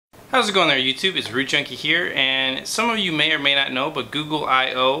How's it going there, YouTube? It's Root Junkie here, and some of you may or may not know, but Google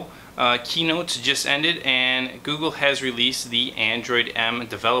I/O keynotes just ended, and Google has released the Android M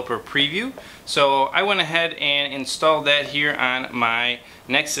developer preview. So I went ahead and installed that here on my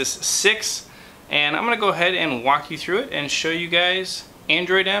Nexus 6, and I'm going to go ahead and walk you through it and show you guys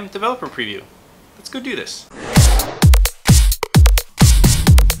Android M developer preview. Let's go do this.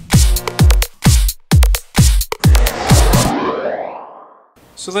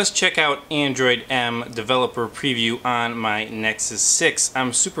 So let's check out Android M developer preview on my Nexus 6.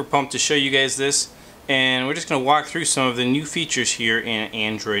 I'm super pumped to show you guys this, and we're just going to walk through some of the new features here in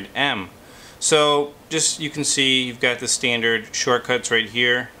Android M. So just you can see you've got the standard shortcuts right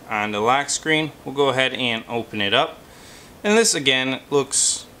here on the lock screen. We'll go ahead and open it up, and this again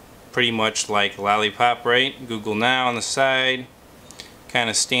looks pretty much like Lollipop, right? Google Now on the side, kind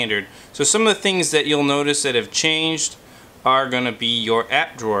of standard. So some of the things that you'll notice that have changed are going to be your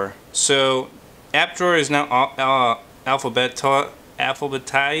app drawer. So app drawer is now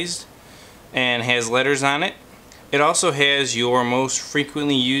alphabetized and has letters on it. It also has your most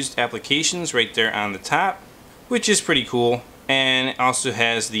frequently used applications right there on the top, which is pretty cool. And it also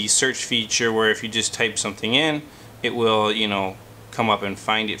has the search feature where if you just type something in, it will, come up and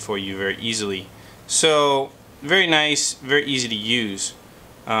find it for you very easily. So very nice, very easy to use.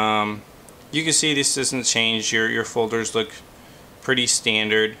 You can see this doesn't change. Your folders look pretty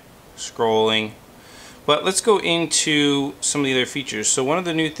standard, scrolling. But let's go into some of the other features. So one of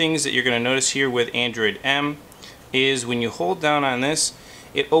the new things that you're going to notice here with Android M is when you hold down on this,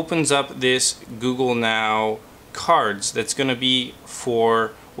 it opens up this Google Now cards that's going to be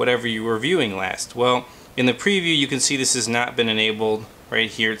for whatever you were viewing last. Well, in the preview you can see this has not been enabled. Right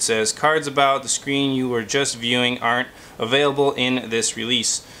here it says cards about the screen you were just viewing aren't available in this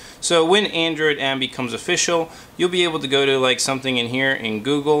release. So when Android M becomes official, you'll be able to go to like something in here in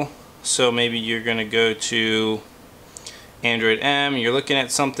Google. So maybe you're going to go to Android M, you're looking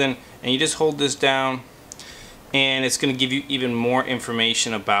at something, and you just hold this down, and it's going to give you even more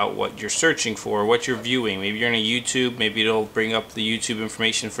information about what you're searching for, what you're viewing. Maybe you're on a YouTube, maybe it'll bring up the YouTube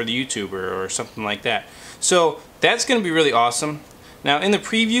information for the YouTuber or something like that. So that's going to be really awesome. Now in the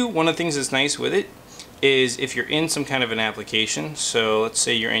preview, one of the things that's nice with it is if you're in some kind of an application, so let's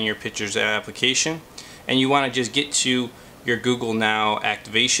say you're in your Pictures application and you want to just get to your Google Now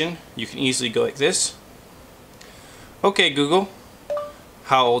activation, you can easily go like this. Okay Google,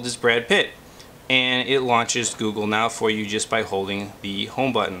 how old is Brad Pitt? And it launches Google Now for you just by holding the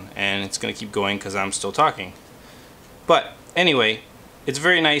home button, and it's going to keep going because I'm still talking. But anyway, it's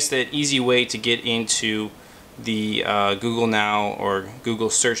very nice, that easy way to get into the Google Now or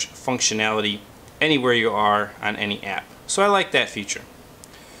Google search functionality anywhere you are on any app. So I like that feature.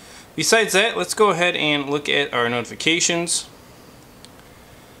 Besides that, let's go ahead and look at our notifications.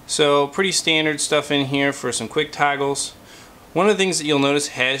 So pretty standard stuff in here for some quick toggles. One of the things that you'll notice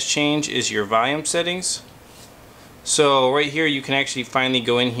has changed is your volume settings. So right here you can actually finally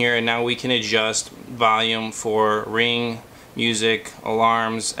go in here, and now we can adjust volume for Ring, music,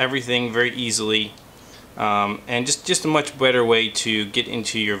 alarms, everything very easily. And just a much better way to get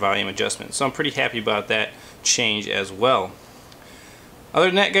into your volume adjustment. So I'm pretty happy about that change as well. Other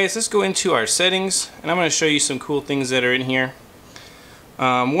than that, guys, let's go into our settings, and I'm going to show you some cool things that are in here.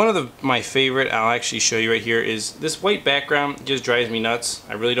 One of my favorite I'll actually show you right here is this white background. It just drives me nuts.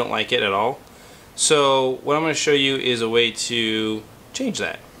 I really don't like it at all. So what I'm going to show you is a way to change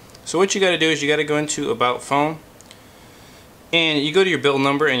that. So what you got to do is you got to go into About Phone, and you go to your build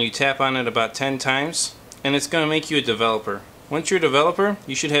number and you tap on it about 10 times. And it's going to make you a developer. Once you're a developer,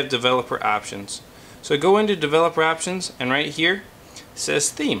 you should have developer options. So go into developer options, and right here it says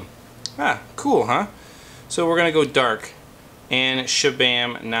theme. Ah, cool, huh? So we're going to go dark, and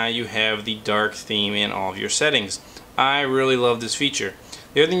shabam, now you have the dark theme in all of your settings. I really love this feature.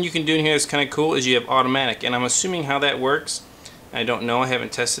 The other thing you can do in here that's kind of cool is you have automatic, and I'm assuming how that works, I don't know, I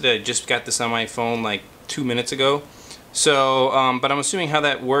haven't tested it. I just got this on my phone like 2 minutes ago. So, but I'm assuming how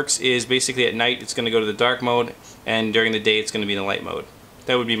that works is basically at night it's going to go to the dark mode, and during the day it's going to be in the light mode.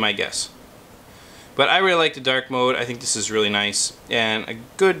 That would be my guess. But I really like the dark mode. I think this is really nice, and a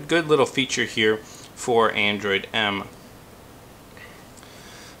good little feature here for Android M.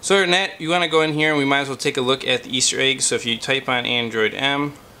 So other than that, you want to go in here and we might as well take a look at the Easter egg. So if you type on Android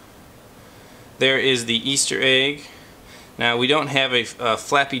M, there is the Easter egg. Now we don't have a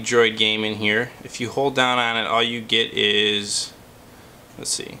Flappy Droid game in here. If you hold down on it, all you get is,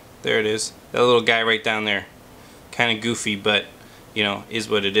 let's see, there it is, that little guy right down there. Kind of goofy, but is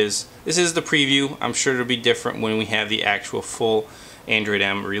what it is. This is the preview. I'm sure it'll be different when we have the actual full Android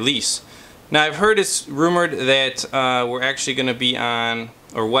M release. Now I've heard it's rumored that we're actually going to be on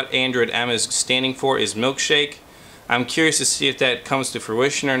or what Android M is standing for, is milkshake. I'm curious to see if that comes to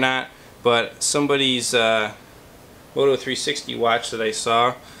fruition or not, but somebody's Moto 360 watch that I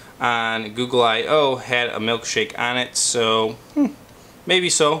saw on Google I/O had a milkshake on it, so maybe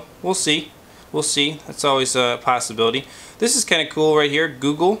so. We'll see. We'll see. That's always a possibility. This is kind of cool right here,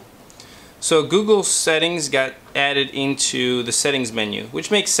 Google. So Google settings got added into the settings menu,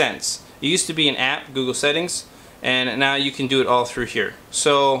 which makes sense. It used to be an app, Google Settings, and now you can do it all through here.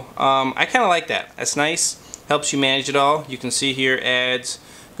 So I kind of like that. That's nice. Helps you manage it all. You can see here ads,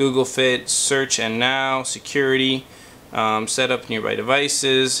 Google Fit, search and now, security, set up nearby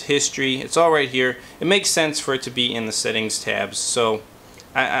devices, history. It's all right here. It makes sense for it to be in the settings tabs. So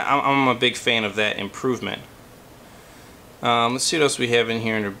I'm a big fan of that improvement. Let's see what else we have in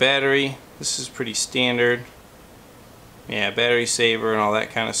here under battery. This is pretty standard. Yeah, battery saver and all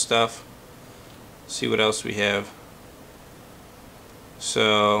that kind of stuff. See what else we have.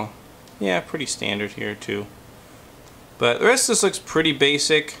 So yeah, pretty standard here too. But the rest of this looks pretty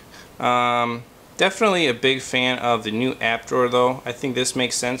basic. Definitely a big fan of the new app drawer though. I think this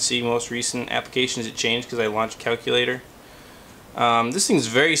makes sense. See most recent applications it changed because I launched Calculator. This thing's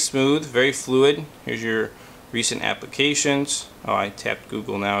very smooth, very fluid. Here's your recent applications. Oh, I tapped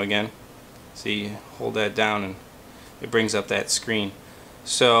Google now again. See, hold that down and it brings up that screen.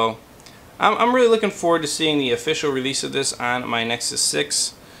 So I'm really looking forward to seeing the official release of this on my Nexus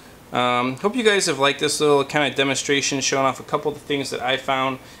 6. Hope you guys have liked this little kind of demonstration showing off a couple of the things that I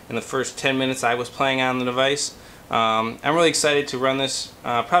found in the first 10 minutes I was playing on the device. I'm really excited to run this,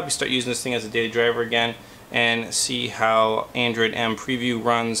 probably start using this thing as a daily driver again and see how Android M Preview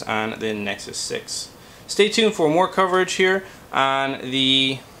runs on the Nexus 6. Stay tuned for more coverage here on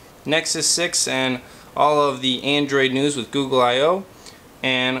the Nexus 6 and all of the Android news with Google I/O,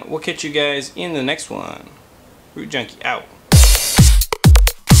 and we'll catch you guys in the next one. Root Junkie out.